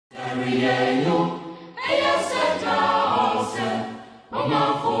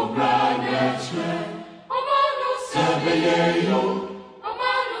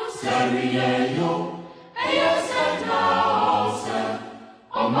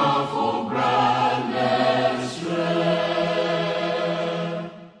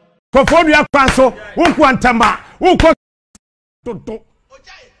Kofodia kwanso wonku antama wonku toto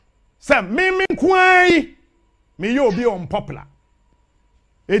se mimi kwai me yo bi unpopular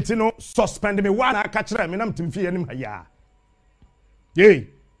eti no suspend me one aka kire me nam timfie anim haya ye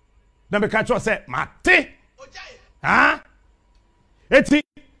na me ka kire se mate ha eti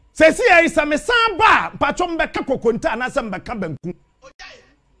se si ai sa me san ba patwom be ka kokonta na se mbeka banku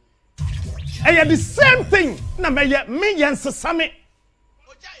eye the same thing na me yensesame.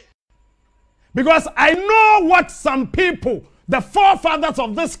 Because I know what some people, the forefathers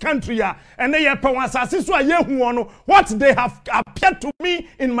of this country are, and they what they have appeared to me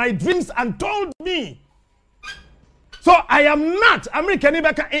in my dreams and told me. So I am not American.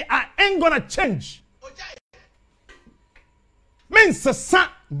 I ain't gonna change. Means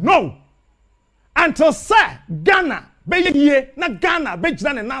no. Until say Ghana. Be na Ghana be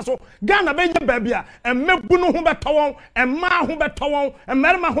jina na so Ghana be babia and mebunu ho betowon and ma ho betowon and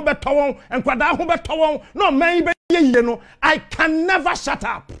merma ho betowon and kwada ho betowon no man be ye no I can never shut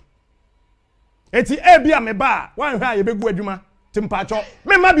up. Eti ebia me ba wan hwa ye begu adwuma timpacho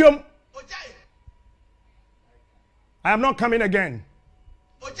me ma biom I am not coming again.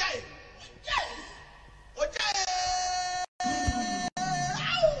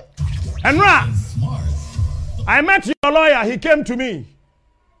 And I met your lawyer, he came to me.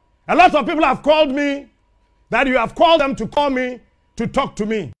 A lot of people have called me, that you have called them to call me, to talk to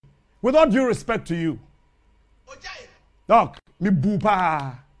me. With all due respect to you. Doc, me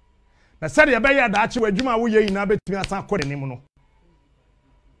bupa. Na said ya beya da achi wadwuma wo ye ina betumi asan akode nim no.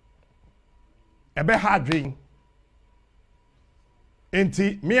 Ebe hard dream.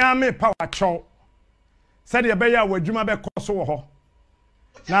 Enti me power chow. Said ya beya wadwuma be koso wo ho.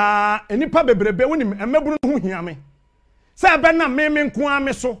 Na enipa bebrebe wonim emeburu no hia me se be na me nko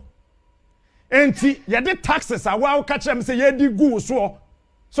ame so enti ye de taxes awa wo ka kire me se ye di gu so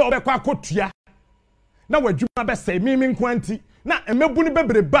be kwa kotua na wadwuma be se me nko anti na emebu ni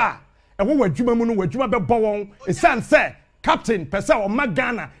bebrebe a ewo wadwuma mu no wadwuma be bo won esan se captain pese o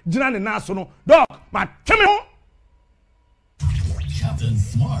magana gina ne na so no dog ma tweme ho Captain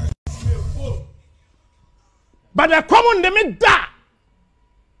Smart but the common dem da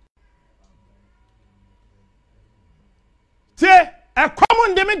a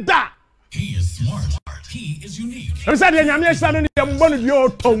common demida. He is smart. He is unique. I said, "Yamia Shannon, your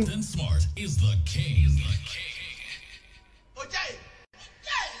tongue." Smart is the king.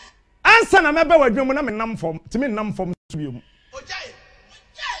 Answer na mebe wadwum na me nam fom. Ti me nam fom to biom.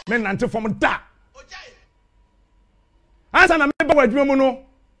 Me nante fom da. Answer na mebe wadwum no.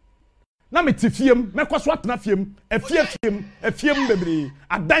 Na me tifiem, me kwaso atena fiem, afiem bebre,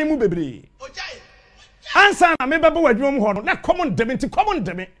 adan mu bebre. Answer na me bebe wadwum ho no na common deme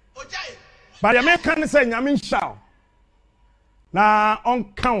but ya me kan say nyame nhao na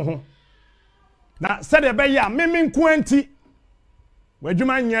on kan ho na said e be ya me nko anti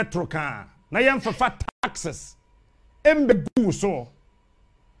wadwuma nye troka na yemfafa taxes embe gu so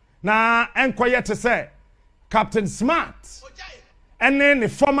na enkoye te say Captain Smart and then the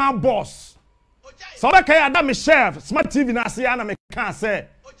former boss so be kai Adam chef Smart TV na ase ya na me kan say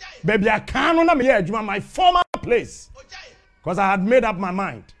baby, I can't na me my former place. Because I had made up my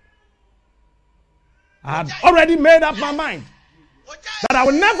mind. I had already made up my mind that I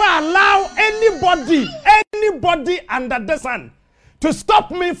will never allow anybody under the sun to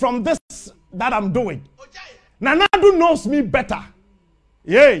stop me from this that I'm doing. Nanadu knows me better.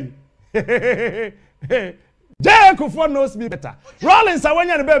 Yay. Jacob knows me better. Rollins,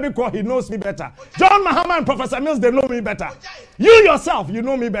 the baby call, he knows me better. John Mahama and Professor Mills, they know me better. You yourself, you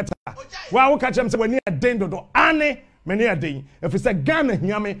know me better. Well, I catch them say when you are ding do ane many a day. If it's a Ghana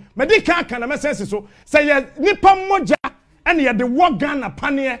yame, medica can a sense so say nipa moja and you the war Ghana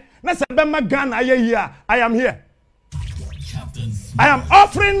panier. Let's say Bema Ghana I am here. I am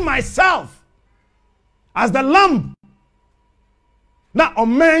offering myself as the lamb. Now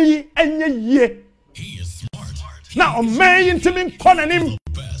omeyi enye ye. Na omeyi ntimi nkona nim.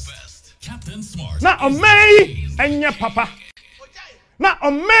 Captain Smart. Na omeyi enye papa. Na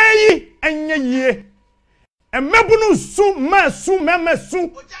omeyi enye ye. Emebunu su mesu.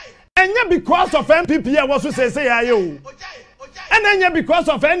 Enye because of MPP I was say ayo. And enye because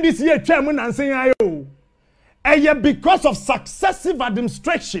of NDC atwa mu nansen ayo. Enye because of successive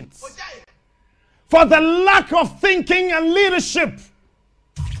administrations. For the lack of thinking and leadership.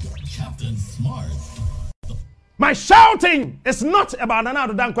 Captain Smart. My shouting is not about Nana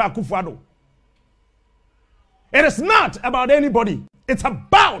Addo Dankwa Akufo-Addo. It is not about anybody. It's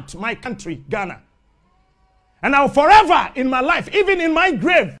about my country, Ghana. And I'll forever in my life, even in my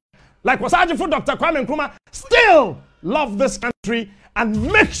grave, like Wasajifo Dr. Kwame Nkrumah, still love this country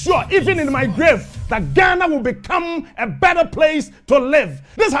and make sure, even in my grave, that Ghana will become a better place to live.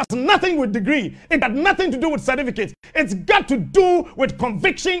 This has nothing with degree. It had nothing to do with certificates. It's got to do with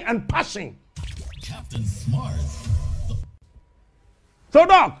conviction and passion. Captain Smart. So,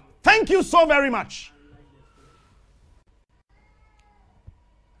 Doc, thank you so very much.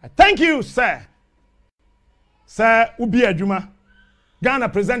 Thank you, sir. Sir Ubi Adjuma, Ghana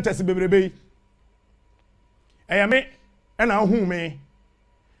presenters Bebrebe. Me, and I who me.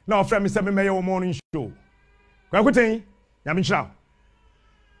 Now, friend, me say me your morning show. Kwakutin, Yamin Shaw.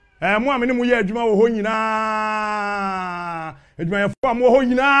 Mo amene mo ye adwuma wo ho nyina. Adwuma ye fo mo ho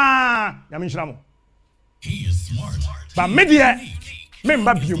nyina. Yamin Shaw mo. He is smart. But media, me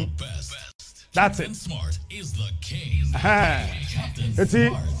mbabium. That's it. Smart is the king. Captain It's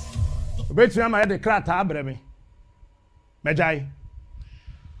it. Betu am de krata abre me. Mejai.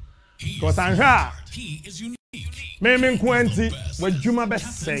 Because I'm here. He is unique. Me nkwenti wadwuma be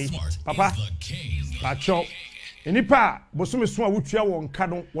say papa pacho enipa bosume so a wotua won ka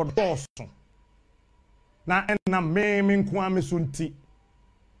no wodoso na enna me nkwa me so nti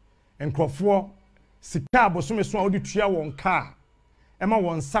enkrofo sika bosume so a wodetua won ka ema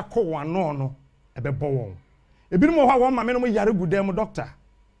won sako wano no ebebo won ebinum ho a won ma me no yare gudem doctor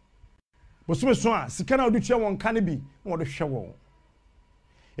bosume so a sika na wodetua won ka ne bi na wodo hwe won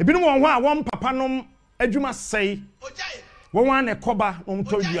ebinum ho a won papa nom adwuma sei won wan ne koba won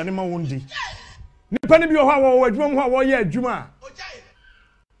to duane ma won di nipa ne bi ho a wo adwuma ho a wo ye adwuma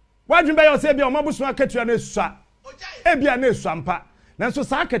wadwun be yo se bia o mabusu akatua na esua e bia na esua mpa nanso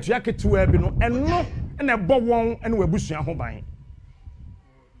sa akatua ketua bi no eno na ebo won ene wabusua ho ban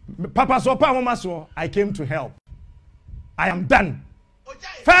papa so pa ho maso I came to help. I am done.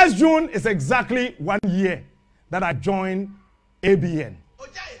 1st June is exactly 1 year that I joined ABN.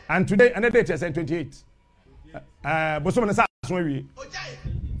 And today, another date is 28. But someone says,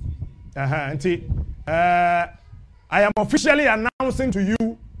 I am officially announcing to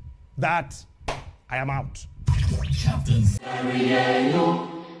you that I am out. Captain.